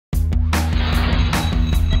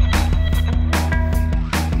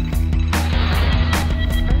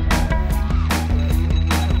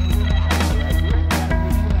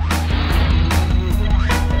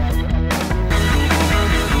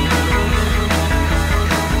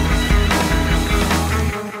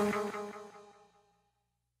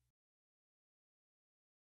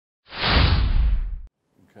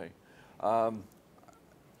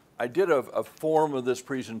I did a form of this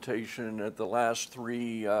presentation at the last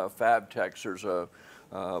three Fab Techs. There's a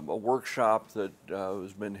workshop that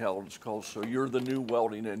has been held. It's called So You're the New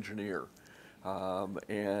Welding Engineer.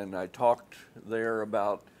 And I talked there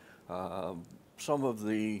about some of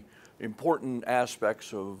the important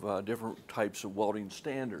aspects of different types of welding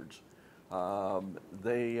standards.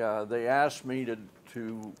 They asked me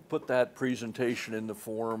to put that presentation in the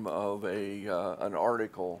form of an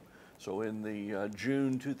article. So in the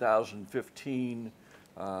June 2015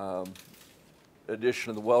 edition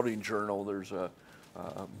of the Welding Journal, there's a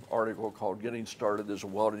article called Getting Started as a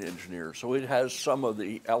Welding Engineer. So it has some of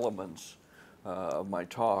the elements of my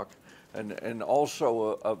talk. And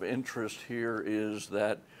also of interest here is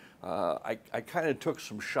that I kind of took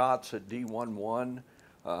some shots at D11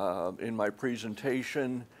 in my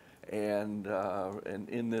presentation and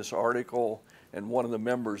in this article. And one of the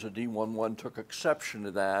members of D11 took exception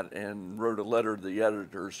to that and wrote a letter to the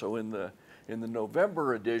editor. So in the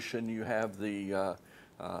November edition, you have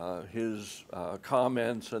his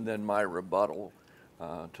comments and then my rebuttal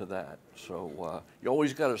to that. So you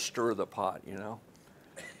always got to stir the pot, you know.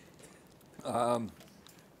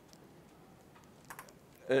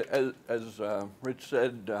 As Rich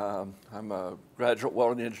said, I'm a graduate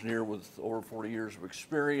welding engineer with over 40 years of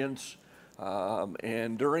experience.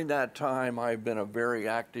 And during that time, I've been a very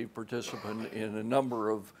active participant in a number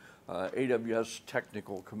of AWS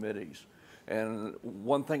technical committees. And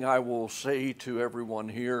one thing I will say to everyone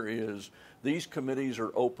here is these committees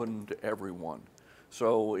are open to everyone.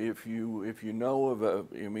 So if you know of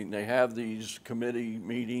they have these committee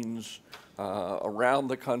meetings around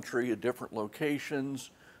the country at different locations.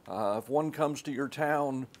 If one comes to your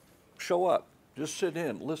town, show up. Just sit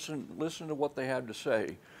in, listen to what they have to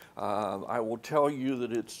say. I will tell you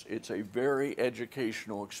that it's a very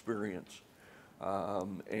educational experience,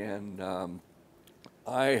 and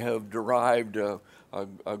I have derived a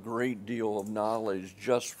great deal of knowledge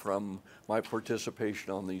just from my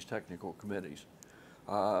participation on these technical committees.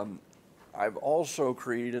 I've also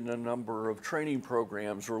created a number of training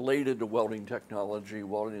programs related to welding technology,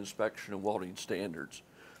 welding inspection, and welding standards.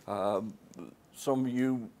 Some of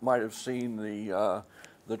you might have seen the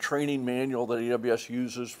training manual that AWS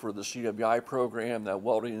uses for the CWI program, that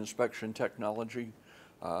welding inspection technology.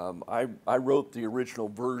 I wrote the original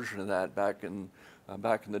version of that back in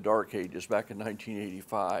the dark ages, back in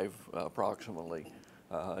 1985 approximately,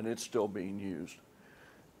 and it's still being used.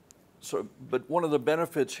 So, but one of the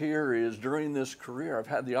benefits here is during this career, I've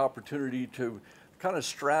had the opportunity to kind of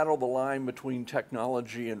straddle the line between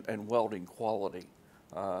technology and welding quality.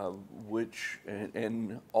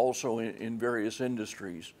 And also in various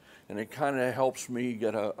industries. And it kind of helps me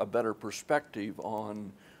get a better perspective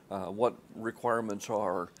on what requirements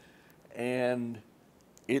are. And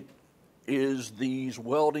it is these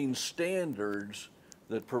welding standards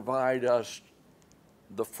that provide us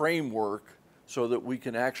the framework so that we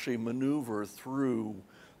can actually maneuver through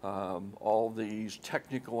all these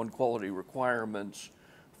technical and quality requirements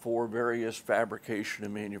for various fabrication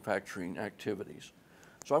and manufacturing activities.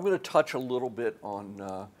 So I'm going to touch a little bit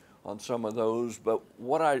on some of those, but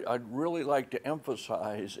what I'd really like to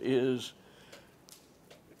emphasize is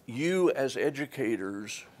you as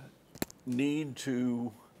educators need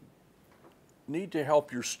to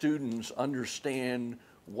help your students understand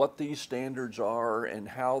what these standards are and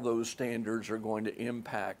how those standards are going to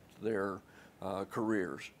impact their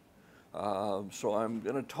careers. So I'm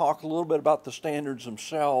going to talk a little bit about the standards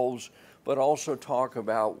themselves, but also talk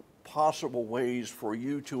about possible ways for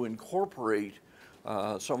you to incorporate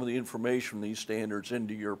some of the information from these standards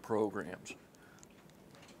into your programs.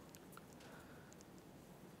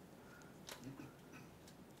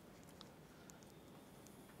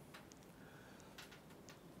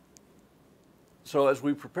 So as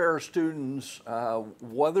we prepare our students,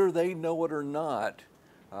 whether they know it or not,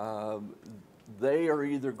 they are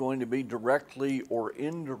either going to be directly or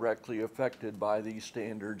indirectly affected by these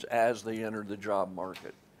standards as they enter the job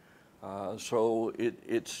market. So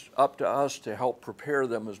it's up to us to help prepare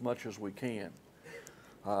them as much as we can.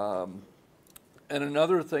 And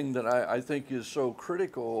another thing that I think is so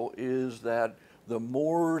critical is that the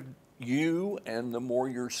more you and the more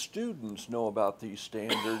your students know about these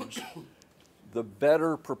standards, the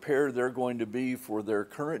better prepared they're going to be for their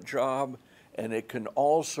current job, and it can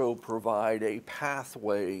also provide a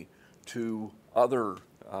pathway to other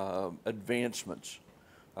advancements.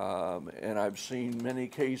 And I've seen many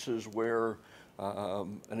cases where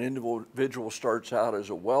an individual starts out as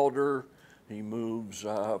a welder, he moves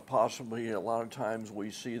possibly, a lot of times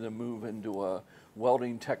we see them move into a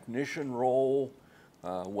welding technician role,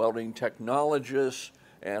 welding technologist,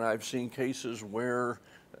 And I've seen cases where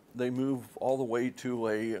they move all the way to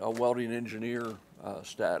a welding engineer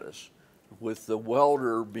status, with the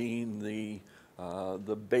welder being the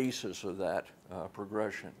basis of that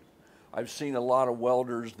progression. I've seen a lot of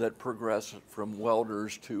welders that progress from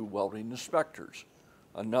welders to welding inspectors.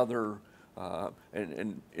 Another,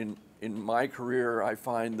 and in my career, I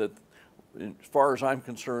find that, as far as I'm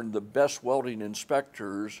concerned, the best welding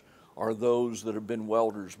inspectors are those that have been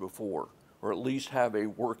welders before, or at least have a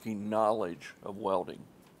working knowledge of welding.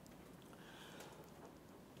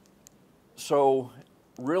 So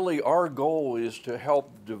really our goal is to help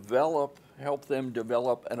them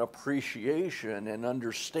develop an appreciation and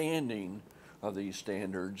understanding of these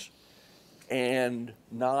standards, and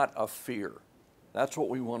not a fear. That's what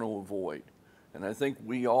we want to avoid. And I think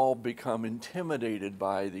we all become intimidated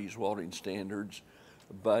by these welding standards,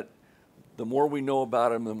 but the more we know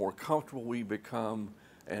about them, the more comfortable we become,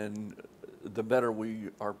 and the better we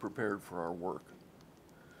are prepared for our work.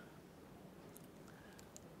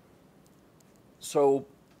 So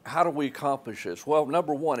how do we accomplish this? Well,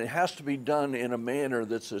 number one, it has to be done in a manner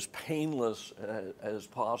that's as painless as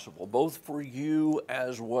possible, both for you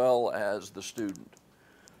as well as the student.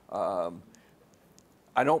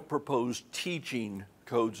 I don't propose teaching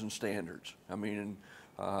codes and standards. I mean,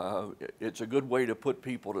 it's a good way to put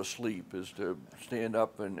people to sleep, is to stand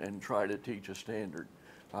up and try to teach a standard.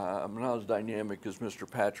 I'm not as dynamic as Mr.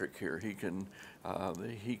 Patrick here. He can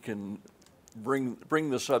bring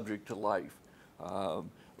the subject to life.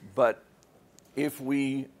 But if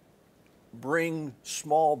we bring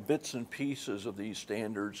small bits and pieces of these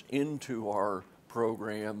standards into our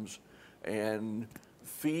programs and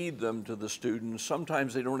feed them to the students,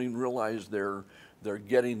 sometimes they don't even realize they're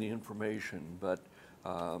getting the information. But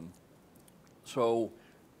so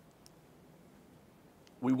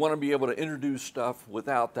we want to be able to introduce stuff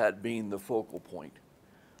without that being the focal point.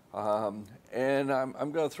 And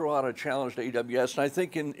I'm going to throw out a challenge to AWS, and I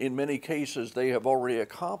think in many cases they have already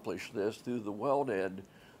accomplished this through the WeldEd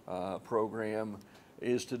program,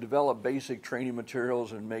 is to develop basic training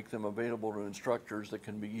materials and make them available to instructors that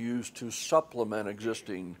can be used to supplement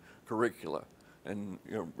existing curricula. And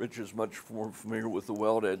you know, Rich is much more familiar with the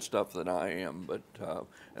WeldEd stuff than I am, but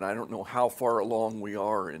and I don't know how far along we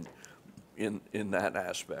are in that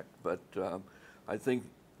aspect, but I think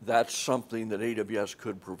that's something that AWS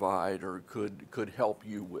could provide or could help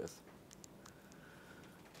you with.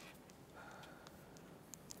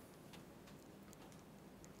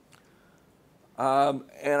 And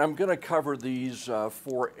I'm going to cover these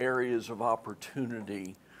 4 areas of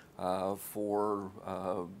opportunity for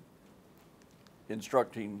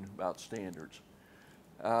instructing about standards.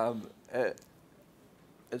 As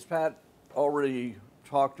Pat already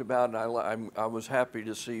talked about, and I was happy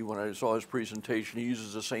to see when I saw his presentation, he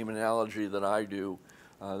uses the same analogy that I do,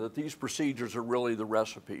 that these procedures are really the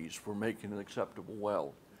recipes for making an acceptable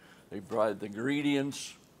weld. They provide the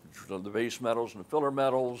ingredients, the base metals and the filler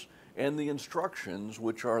metals, and the instructions,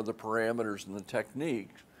 which are the parameters and the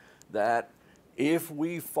techniques, that if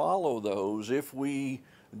we follow those, if we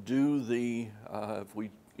do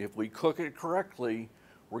if we cook it correctly,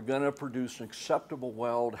 we're going to produce an acceptable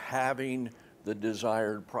weld having the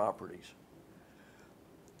desired properties.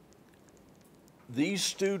 These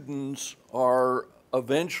students are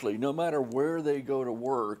eventually, no matter where they go to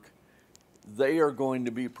work, they are going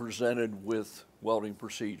to be presented with welding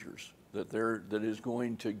procedures that is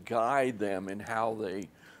going to guide them in how they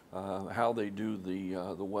do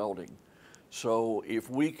the welding. So if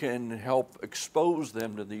we can help expose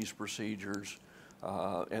them to these procedures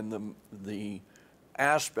and the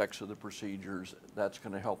aspects of the procedures, that's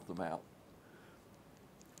going to help them out.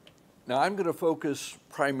 Now I'm going to focus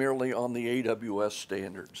primarily on the AWS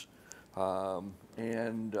standards.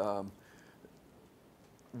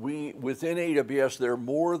 Within AWS, there are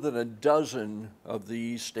more than a dozen of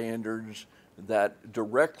these standards that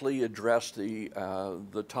directly address the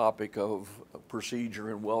topic of procedure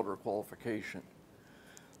and welder qualification.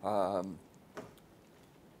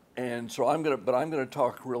 And so I'm going to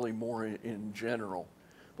talk really more in general.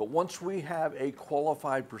 But once we have a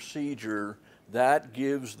qualified procedure, that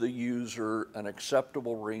gives the user an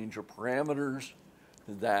acceptable range of parameters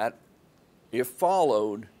that, if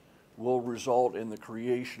followed, will result in the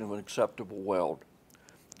creation of an acceptable weld.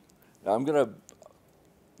 Now, I'm going to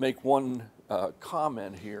make one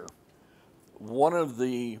comment here. One of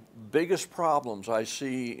the biggest problems I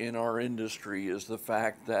see in our industry is the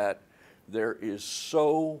fact that there is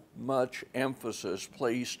so much emphasis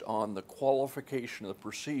placed on the qualification of the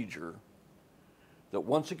procedure that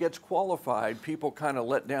once it gets qualified, people kind of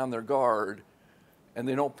let down their guard and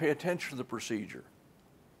they don't pay attention to the procedure.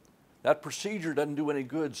 That procedure doesn't do any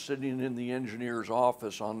good sitting in the engineer's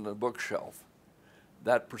office on the bookshelf.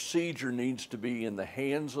 That procedure needs to be in the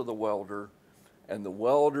hands of the welder, and the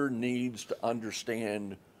welder needs to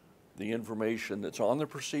understand the information that's on the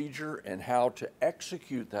procedure and how to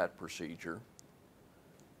execute that procedure.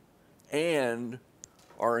 And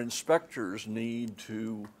our inspectors need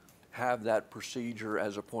to have that procedure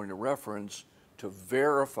as a point of reference to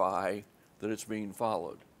verify that it's being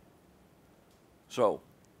followed. So,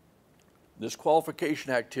 this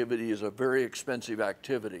qualification activity is a very expensive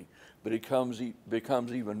activity, but it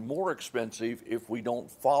becomes even more expensive if we don't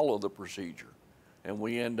follow the procedure, and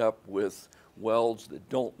we end up with welds that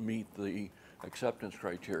don't meet the acceptance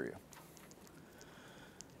criteria.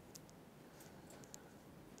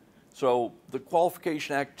 So the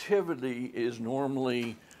qualification activity is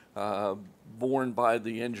normally borne by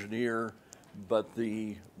the engineer, but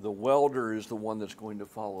the welder is the one that's going to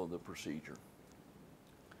follow the procedure.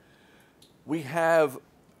 We have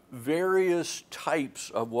various types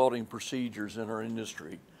of welding procedures in our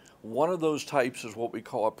industry. One of those types is what we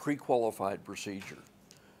call a pre-qualified procedure.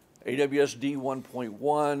 AWS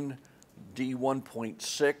D1.1,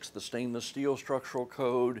 D1.6, the stainless steel structural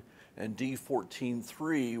code, and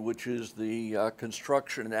D14.3, which is the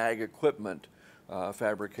construction and ag equipment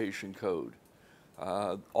fabrication code.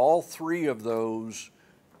 All three of those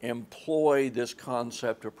employ this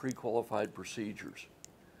concept of pre-qualified procedures.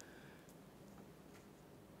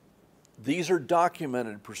 These are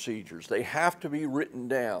documented procedures. They have to be written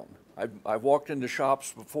down. I've walked into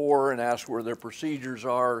shops before and asked where their procedures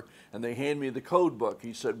are, and they hand me the code book.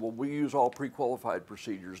 He said, well, we use all pre-qualified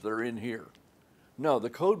procedures. They're in here. No,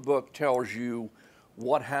 the code book tells you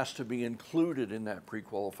what has to be included in that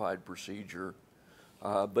pre-qualified procedure,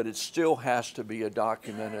 but it still has to be a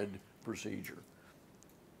documented procedure.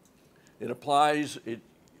 It applies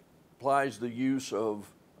the use of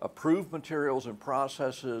approved materials and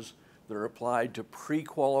processes that are applied to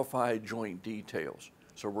pre-qualified joint details.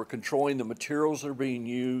 So we're controlling the materials that are being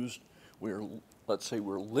used. Let's say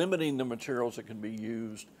we're limiting the materials that can be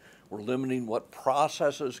used. We're limiting what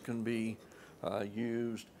processes can be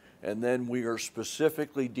used. And then we are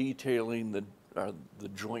specifically detailing the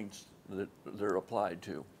joints that they're applied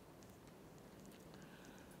to.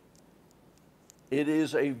 It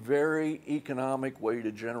is a very economic way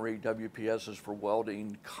to generate WPSs for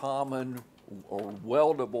welding common or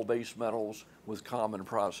weldable base metals with common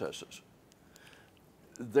processes.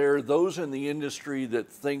 There are those in the industry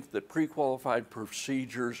that think that pre-qualified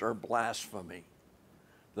procedures are blasphemy.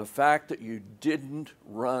 The fact that you didn't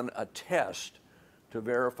run a test to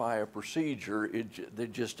verify a procedure,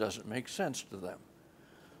 it just doesn't make sense to them.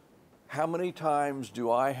 How many times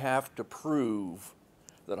do I have to prove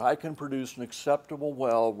that I can produce an acceptable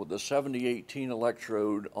weld with a 7018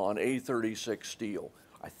 electrode on A36 steel?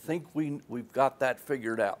 I think we've got that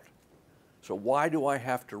figured out. So why do I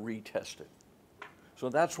have to retest it? So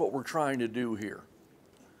that's what we're trying to do here.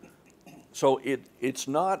 So it's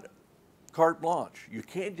not carte blanche. You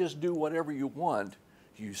can't just do whatever you want.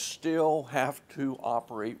 You still have to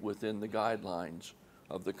operate within the guidelines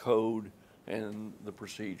of the code and the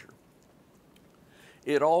procedure.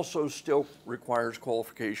 It also still requires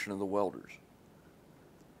qualification of the welders.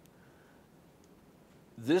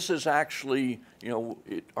 This is actually,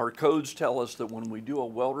 our codes tell us that when we do a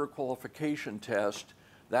welder qualification test,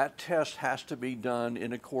 that test has to be done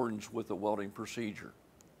in accordance with the welding procedure.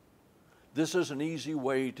 This is an easy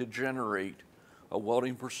way to generate a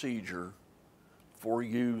welding procedure for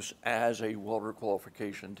use as a welder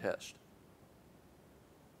qualification test.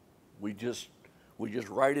 We just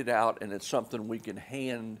write it out, and it's something we can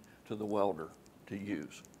hand to the welder to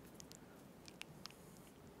use.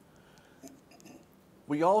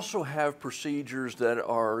 We also have procedures that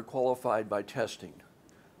are qualified by testing.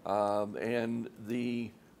 And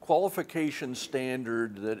the qualification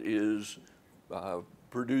standard that is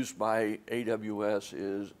produced by AWS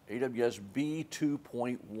is AWS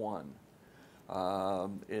B2.1.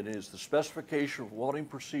 It is the specification of welding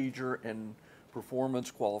procedure and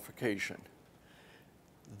performance qualification.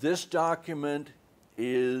 This document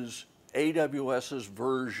is AWS's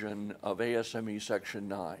version of ASME Section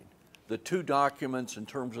 9. The two documents, in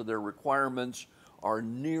terms of their requirements, are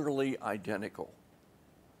nearly identical.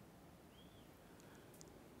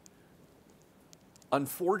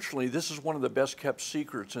 Unfortunately, this is one of the best kept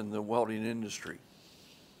secrets in the welding industry.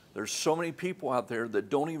 There's so many people out there that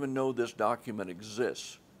don't even know this document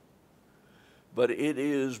exists. But it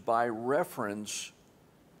is by reference.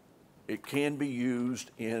 It can be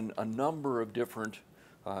used in a number of different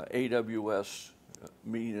AWS,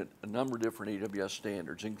 meaning a number of different AWS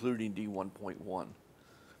standards, including D1.1.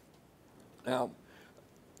 Now,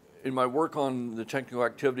 in my work on the technical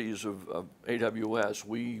activities of AWS,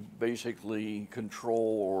 we basically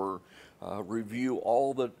control or review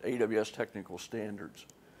all the AWS technical standards.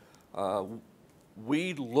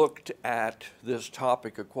 We looked at this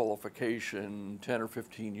topic of qualification 10 or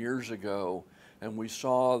 15 years ago, and we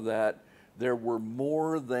saw that there were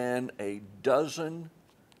more than a dozen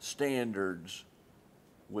standards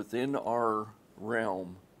within our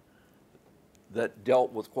realm that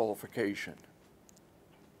dealt with qualification.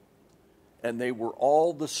 And they were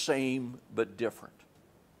all the same but different.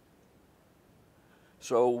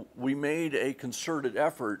 So we made a concerted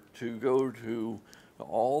effort to go to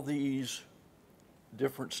all these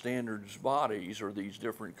different standards bodies or these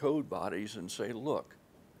different code bodies and say, look,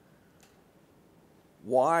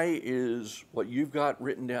 why is what you've got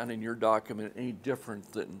written down in your document any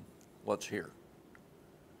different than what's here?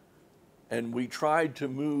 And we tried to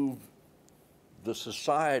move the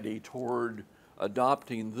society toward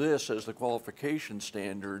adopting this as the qualification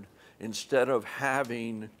standard instead of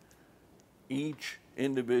having each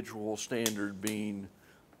individual standard being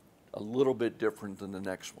a little bit different than the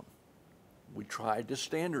next one. We tried to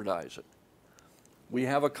standardize it. We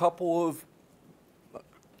have a couple of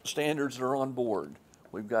standards that are on board.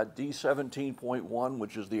 We've got D17.1,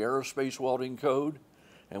 which is the aerospace welding code,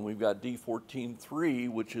 and we've got D14.3,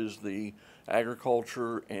 which is the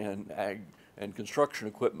agriculture and construction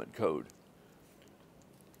equipment code.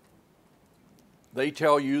 They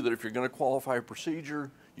tell you that if you're going to qualify a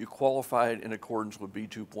procedure, you qualify it in accordance with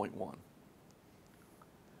B2.1.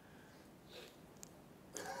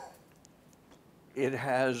 It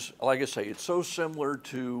has, like I say, it's so similar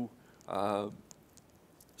to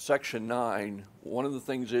Section 9. One of the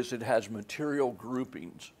things is it has material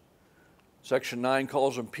groupings. Section 9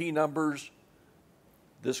 calls them P numbers.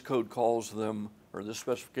 This code calls them, or this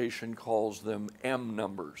specification calls them M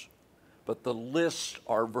numbers. But the lists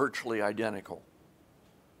are virtually identical.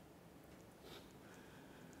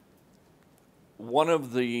 One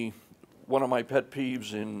of my pet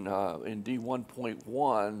peeves in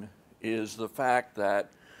D1.1 is the fact that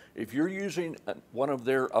if you're using one of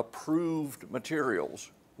their approved materials,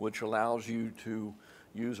 which allows you to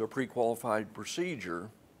use a pre-qualified procedure,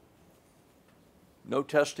 no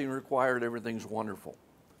testing required, everything's wonderful.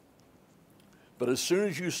 But as soon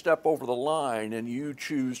as you step over the line and you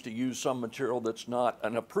choose to use some material that's not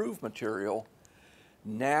an approved material,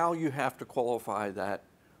 now you have to qualify that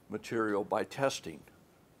material by testing.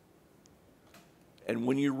 And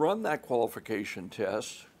when you run that qualification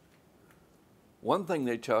test, one thing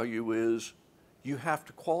they tell you is you have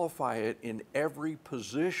to qualify it in every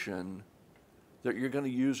position that you're going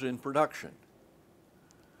to use in production.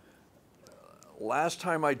 Last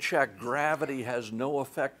time I checked, gravity has no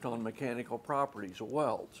effect on mechanical properties of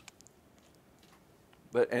welds.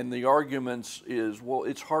 And the arguments is, well,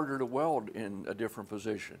 it's harder to weld in a different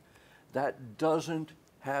position. That doesn't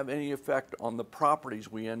have any effect on the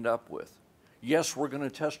properties we end up with. Yes, we're going to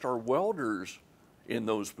test our welders in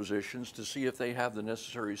those positions to see if they have the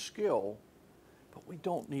necessary skill, but we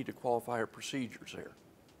don't need to qualify our procedures there.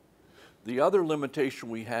 The other limitation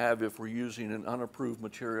we have if we're using an unapproved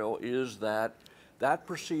material is that that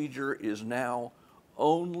procedure is now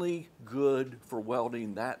only good for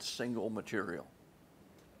welding that single material.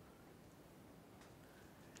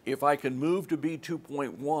 If I can move to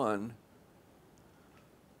B2.1,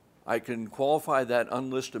 I can qualify that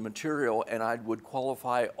unlisted material, and I would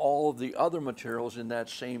qualify all of the other materials in that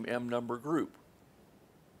same M number group.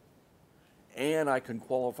 And I can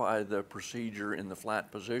qualify the procedure in the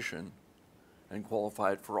flat position and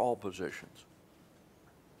qualify it for all positions,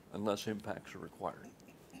 unless impacts are required.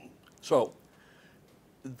 So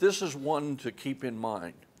this is one to keep in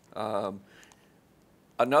mind.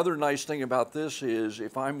 Another nice thing about this is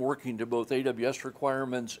if I'm working to both AWS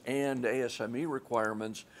requirements and ASME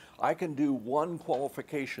requirements, I can do one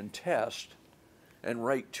qualification test and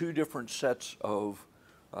write two different sets of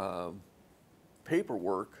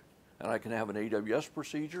paperwork, and I can have an AWS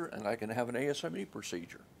procedure and I can have an ASME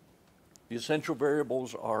procedure. The essential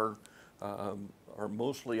variables are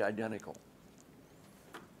mostly identical.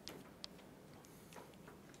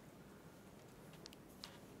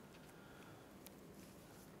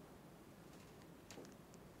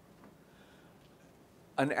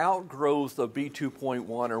 An outgrowth of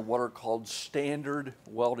B2.1 are what are called standard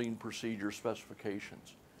welding procedure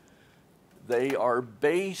specifications. They are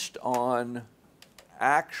based on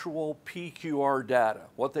actual PQR data.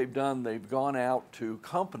 What they've done, they've gone out to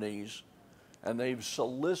companies and they've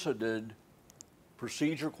solicited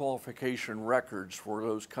procedure qualification records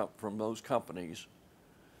for from those companies.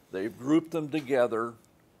 They've grouped them together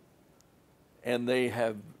and they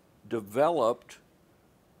have developed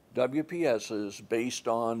WPSs based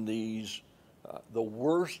on these, the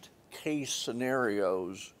worst case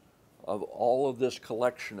scenarios of all of this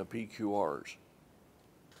collection of PQRs.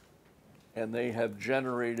 And they have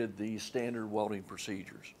generated these standard welding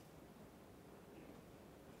procedures.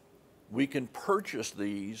 We can purchase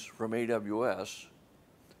these from AWS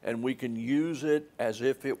and we can use it as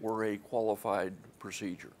if it were a qualified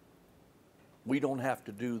procedure. We don't have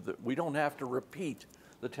to do that. We don't have to repeat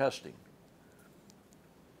the testing.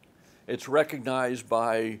 It's recognized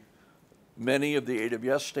by many of the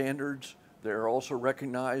AWS standards. They're also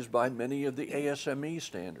recognized by many of the ASME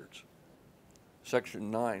standards. Section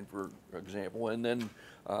 9, for example, and then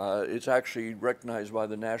it's actually recognized by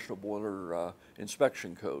the National Boiler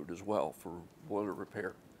Inspection Code as well for boiler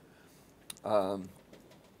repair. One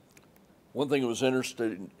thing that was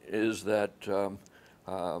interesting is that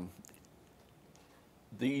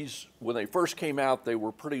these, when they first came out, they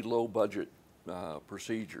were pretty low budget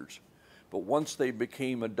procedures. But once they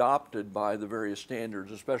became adopted by the various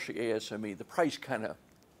standards, especially ASME, the price kind of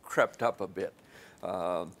crept up a bit.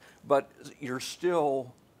 But you're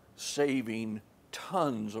still saving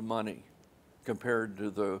tons of money compared to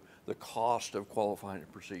the cost of qualifying a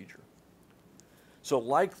procedure. So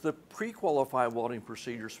like the pre-qualified welding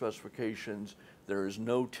procedure specifications, there is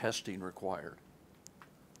no testing required.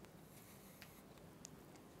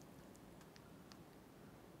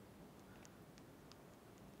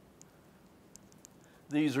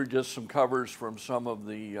 These are just some covers from some of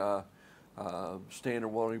the standard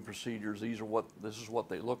welding procedures. This is what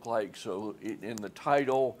they look like. So in the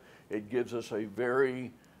title, it gives us a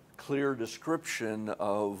very clear description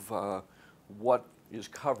of what is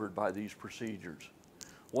covered by these procedures.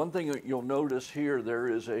 One thing that you'll notice here, there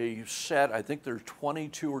is a set, I think there's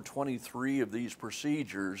 22 or 23 of these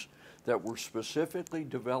procedures that were specifically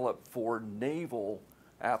developed for naval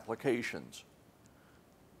applications.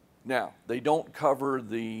 Now, they don't cover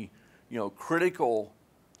the, critical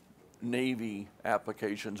Navy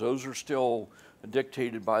applications. Those are still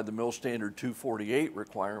dictated by the Mill Standard 248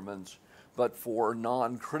 requirements, but for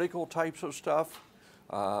non-critical types of stuff,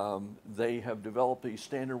 they have developed these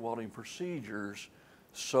standard welding procedures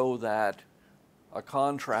so that a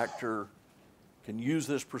contractor can use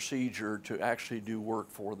this procedure to actually do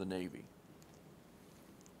work for the Navy.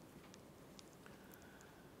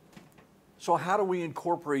 So how do we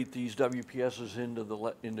incorporate these WPSs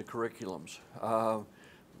into curriculums?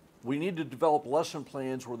 We need to develop lesson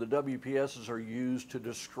plans where the WPSs are used to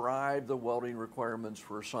describe the welding requirements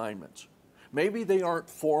for assignments. Maybe they aren't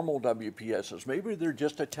formal WPSs, maybe they're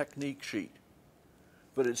just a technique sheet,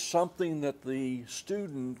 but it's something that the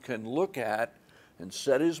student can look at and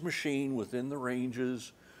set his machine within the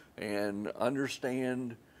ranges and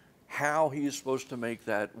understand how he is supposed to make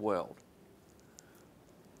that weld.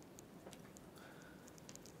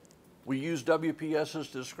 We use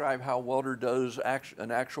WPSs to describe how a welder does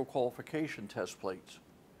an actual qualification test plates.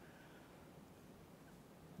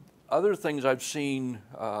 Other things I've seen,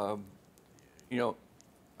 I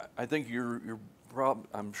think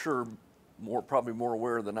I'm sure probably more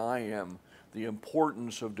aware than I am, the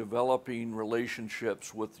importance of developing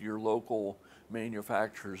relationships with your local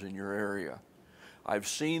manufacturers in your area. I've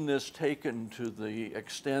seen this taken to the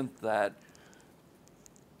extent that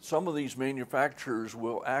some of these manufacturers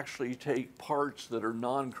will actually take parts that are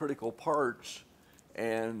non-critical parts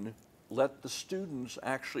and let the students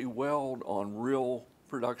actually weld on real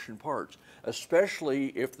production parts, especially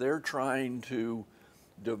if they're trying to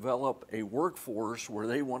develop a workforce where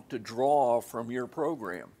they want to draw from your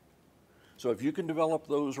program. So if you can develop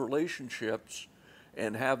those relationships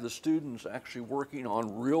and have the students actually working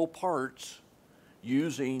on real parts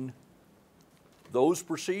using those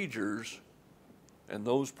procedures and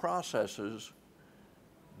those processes,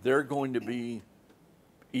 they're going to be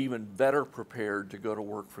even better prepared to go to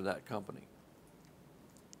work for that company.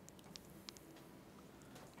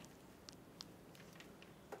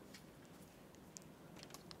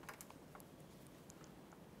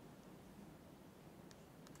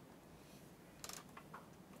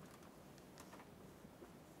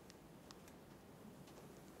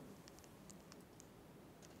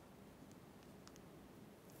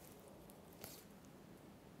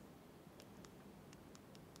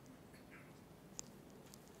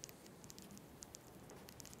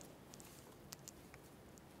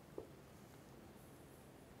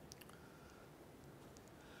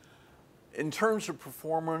 In terms of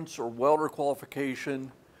performance or welder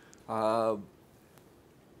qualification, the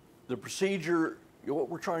procedure, what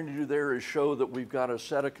we're trying to do there is show that we've got a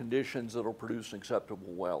set of conditions that will produce an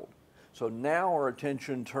acceptable weld. So now our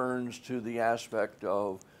attention turns to the aspect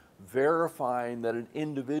of verifying that an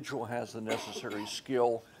individual has the necessary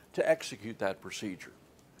skill to execute that procedure.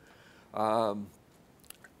 And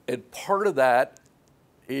part of that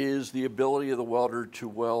is the ability of the welder to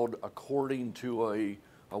weld according to a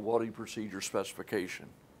welding procedure specification.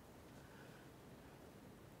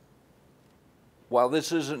 While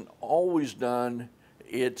this isn't always done,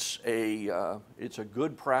 it's a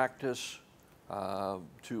good practice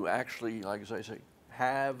to actually, like as I say,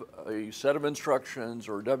 have a set of instructions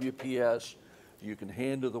or WPS you can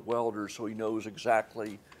hand to the welder so he knows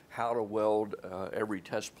exactly how to weld every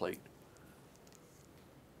test plate.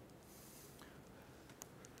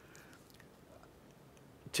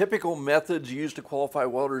 Typical methods used to qualify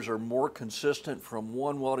welders are more consistent from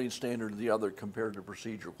one welding standard to the other compared to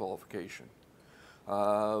procedure qualification.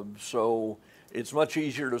 So it's much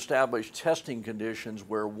easier to establish testing conditions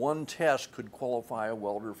where one test could qualify a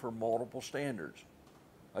welder for multiple standards.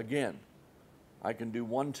 Again, I can do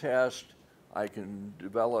one test, I can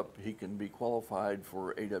develop, he can be qualified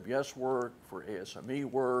for AWS work, for ASME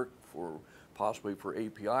work, possibly for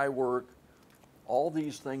API work. All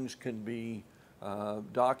these things can be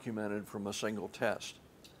documented from a single test.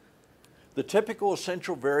 The typical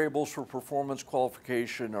essential variables for performance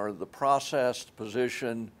qualification are the process,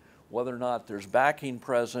 position, whether or not there's backing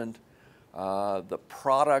present, the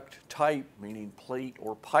product type, meaning plate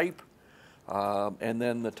or pipe, and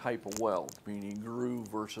then the type of weld, meaning groove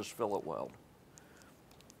versus fillet weld.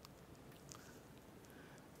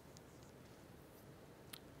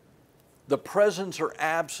 The presence or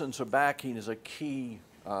absence of backing is a key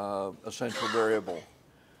essential variable.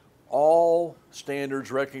 All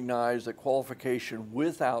standards recognize that qualification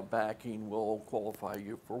without backing will qualify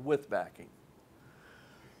you for with backing.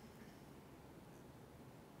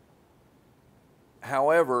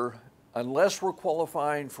 However, unless we're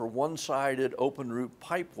qualifying for one-sided open root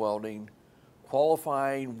pipe welding,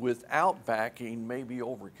 qualifying without backing may be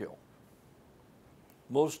overkill.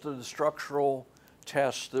 Most of the structural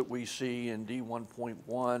tests that we see in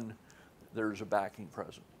D1.1, there's a backing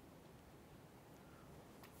present.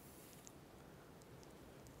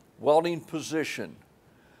 Welding position.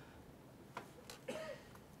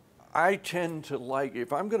 I tend to like,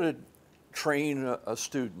 if I'm going to train a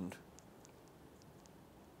student,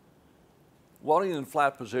 welding in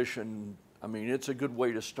flat position, I mean, it's a good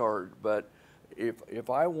way to start, but if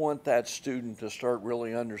I want that student to start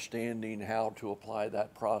really understanding how to apply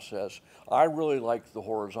that process, I really like the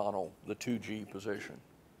horizontal, the 2G position.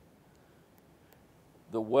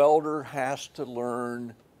 The welder has to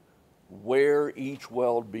learn where each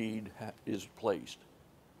weld bead is placed.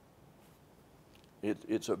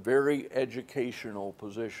 It's a very educational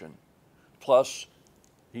position. Plus,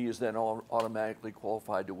 he is then automatically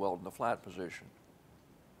qualified to weld in the flat position.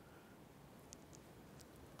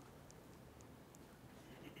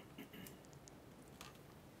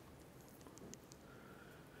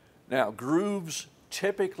 Now, grooves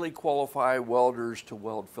typically qualify welders to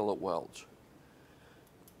weld fillet welds.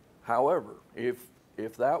 However, if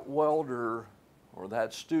that welder or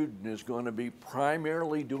that student is going to be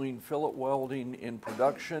primarily doing fillet welding in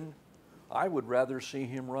production, I would rather see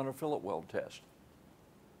him run a fillet weld test.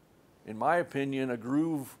 In my opinion, a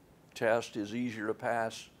groove test is easier to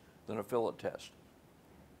pass than a fillet test.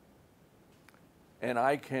 And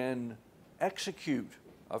I can execute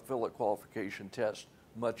a fillet qualification test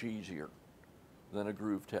much easier than a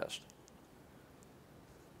groove test.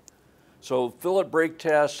 So fillet break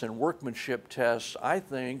tests and workmanship tests, I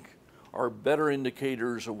think, are better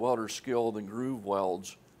indicators of welder skill than groove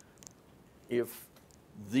welds if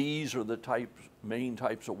these are the main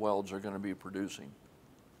types of welds they're going to be producing.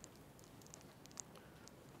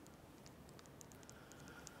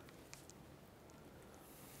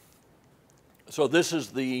 So this is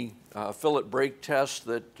the fillet break test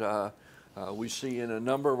that we see in a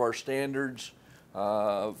number of our standards.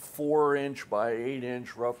 4-inch by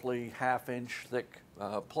 8-inch, roughly half-inch thick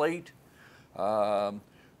plate. The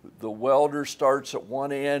welder starts at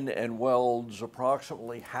one end and welds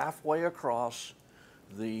approximately halfway across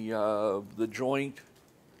the joint.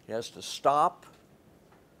 He has to stop,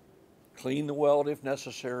 clean the weld if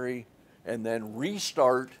necessary, and then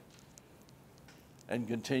restart and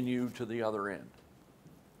continue to the other end.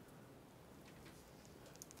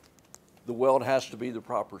 The weld has to be the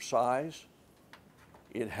proper size.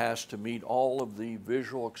 It has to meet all of the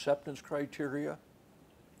visual acceptance criteria,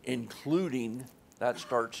 including that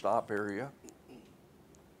start-stop area.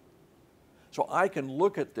 So I can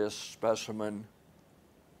look at this specimen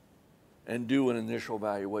and do an initial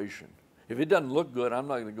evaluation. If it doesn't look good, I'm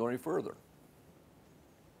not going to go any further.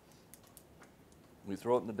 We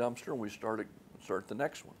throw it in the dumpster and we start the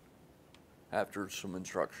next one after some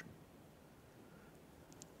instruction.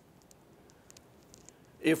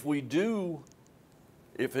 If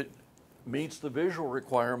it meets the visual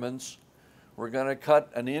requirements, we're going to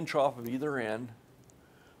cut an inch off of either end.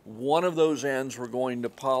 One of those ends we're going to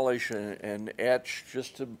polish and etch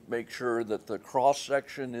just to make sure that the cross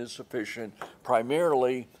section is sufficient.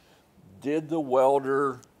 Primarily, did the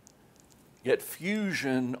welder get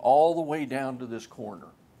fusion all the way down to this corner?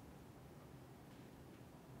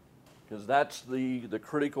 Because that's the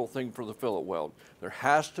critical thing for the fillet weld. There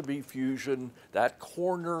has to be fusion. That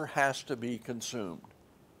corner has to be consumed.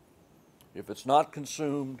 If it's not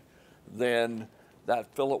consumed, then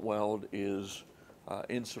that fillet weld is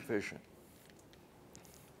insufficient.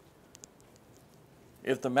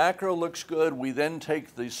 If the macro looks good, we then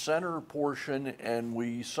take the center portion and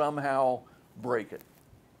we somehow break it.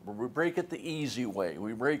 We break it the easy way.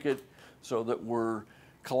 We break it so that we're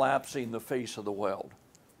collapsing the face of the weld.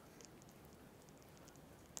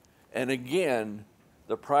 And again,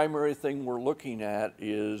 the primary thing we're looking at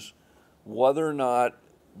is whether or not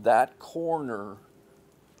that corner,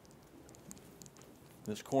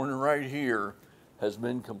 this corner right here, has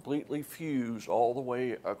been completely fused all the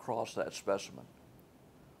way across that specimen.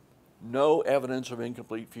 No evidence of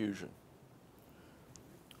incomplete fusion,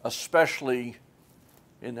 especially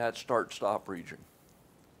in that start-stop region.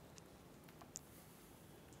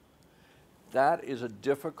 That is a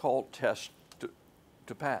difficult test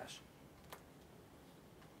to pass.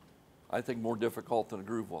 I think more difficult than a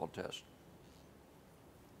groove weld test.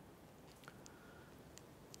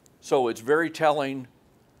 So it's very telling.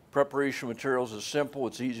 Preparation materials is simple,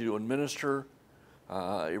 it's easy to administer.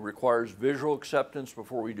 It requires visual acceptance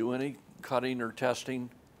before we do any cutting or testing.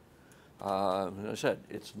 As I said,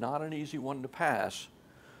 it's not an easy one to pass.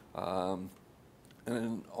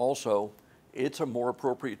 And also, it's a more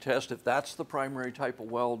appropriate test if that's the primary type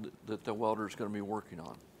of weld that the welder is going to be working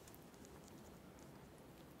on.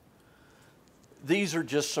 These are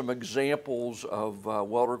just some examples of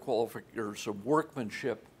welder qualifications, some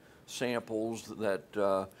workmanship samples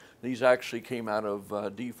that these actually came out of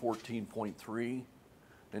D14.3.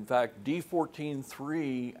 In fact,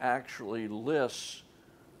 D14.3 actually lists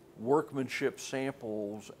workmanship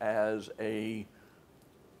samples as a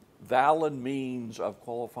valid means of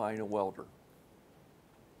qualifying a welder.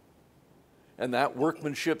 And that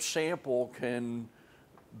workmanship sample can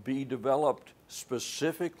be developed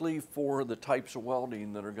specifically for the types of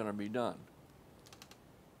welding that are going to be done.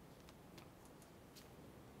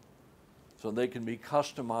 So they can be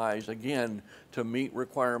customized, again, to meet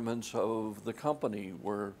requirements of the company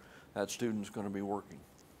where that student's going to be working.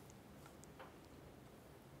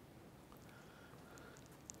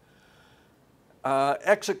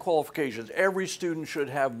 Exit qualifications. Every student should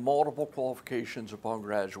have multiple qualifications upon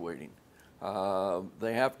graduating.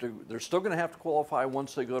 They're still going to have to qualify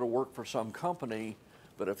once they go to work for some company,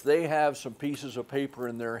 but if they have some pieces of paper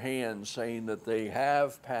in their hands saying that they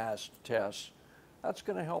have passed tests, that's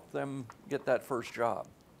going to help them get that first job.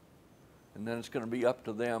 And then it's going to be up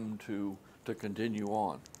to them to continue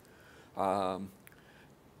on.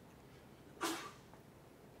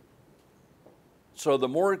 So the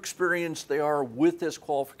more experienced they are with this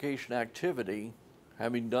qualification activity,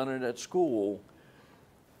 having done it at school,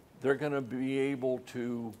 they're going to be able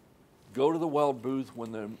to go to the weld booth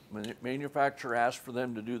when the manufacturer asks for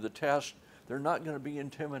them to do the test. They're not going to be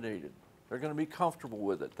intimidated. They're going to be comfortable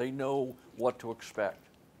with it. They know what to expect.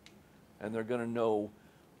 And they're going to know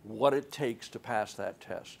what it takes to pass that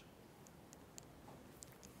test.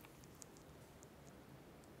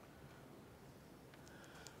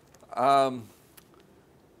 I'm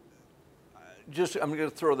going to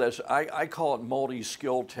throw this. I call it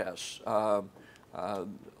multi-skill tests. A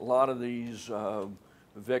lot of these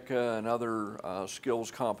VICA and other skills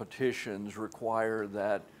competitions require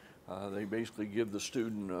that they basically give the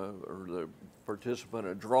student or the participant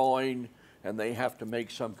a drawing, and they have to make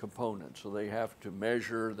some components. So they have to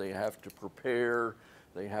measure, they have to prepare,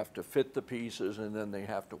 they have to fit the pieces, and then they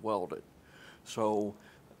have to weld it. So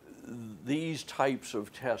these types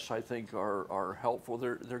of tests, I think, are helpful.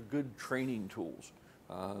 They're good training tools.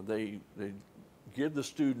 They give the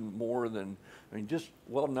student more than, just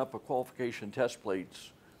welding up a qualification test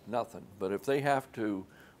plate's nothing. But if they have to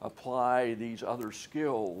apply these other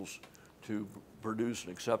skills to produce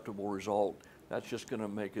an acceptable result, that's just going to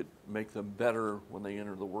make them better when they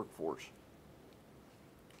enter the workforce.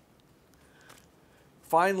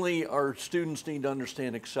 Finally, our students need to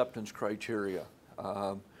understand acceptance criteria.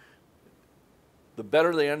 The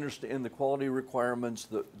better they understand the quality requirements,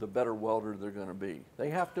 the better welder they're going to be. They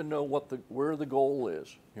have to know where the goal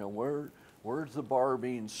is. Where's the bar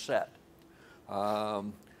being set?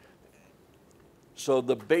 So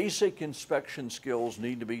the basic inspection skills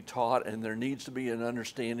need to be taught, and there needs to be an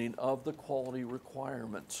understanding of the quality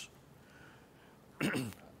requirements.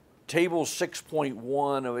 Table 6.1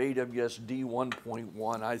 of AWS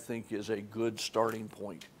D1.1, I think, is a good starting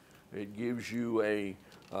point. It gives you a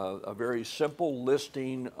very simple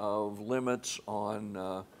listing of limits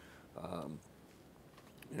on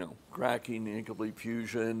cracking, incomplete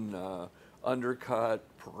fusion, undercut,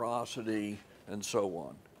 porosity, and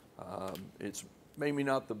so on. It's maybe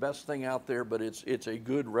not the best thing out there, but it's a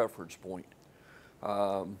good reference point.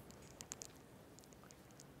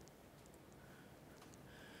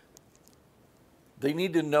 They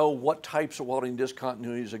need to know what types of welding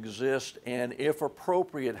discontinuities exist, and if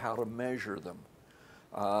appropriate, how to measure them.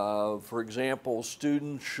 For example,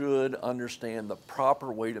 students should understand the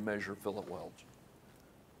proper way to measure fillet welds.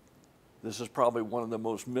 This is probably one of the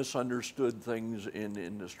most misunderstood things in the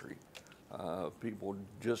industry. People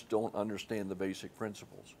just don't understand the basic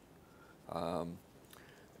principles.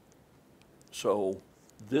 So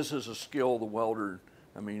this is a skill the welder,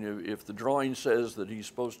 I mean, if the drawing says that he's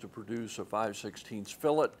supposed to produce a 5/16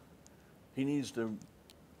 fillet, he needs to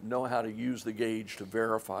know how to use the gauge to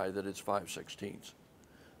verify that it's 5/16.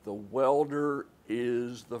 The welder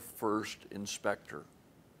is the first inspector.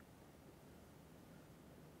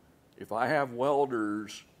 If I have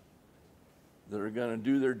welders that are going to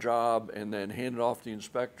do their job and then hand it off to the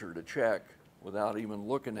inspector to check without even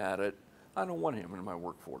looking at it, I don't want him in my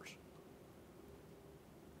workforce.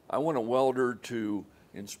 I want a welder to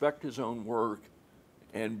inspect his own work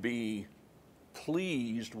and be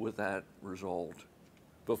pleased with that result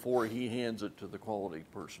before he hands it to the quality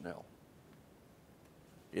personnel.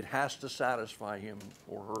 It has to satisfy him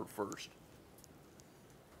or her first.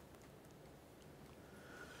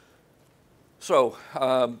 So,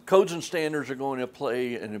 codes and standards are going to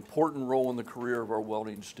play an important role in the career of our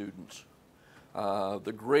welding students.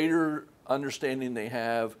 The greater understanding they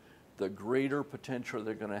have, the greater potential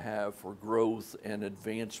they're going to have for growth and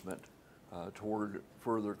advancement toward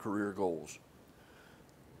further career goals.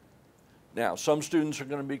 Now, some students are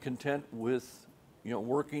going to be content with,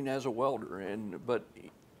 working as a welder, but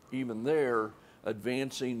even there,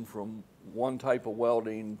 advancing from one type of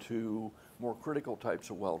welding to more critical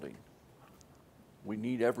types of welding. We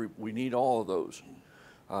need all of those.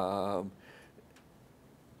 But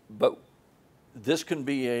this can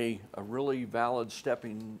be a really valid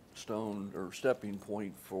stepping stone or stepping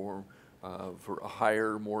point for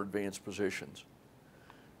higher, more advanced positions.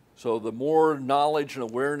 So the more knowledge and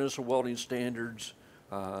awareness of welding standards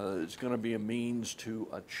is going to be a means to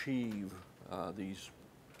achieve these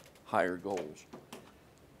higher goals.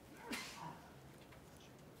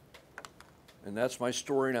 And that's my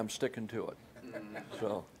story, and I'm sticking to it.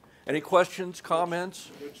 So, any questions, comments?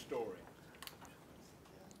 Good story.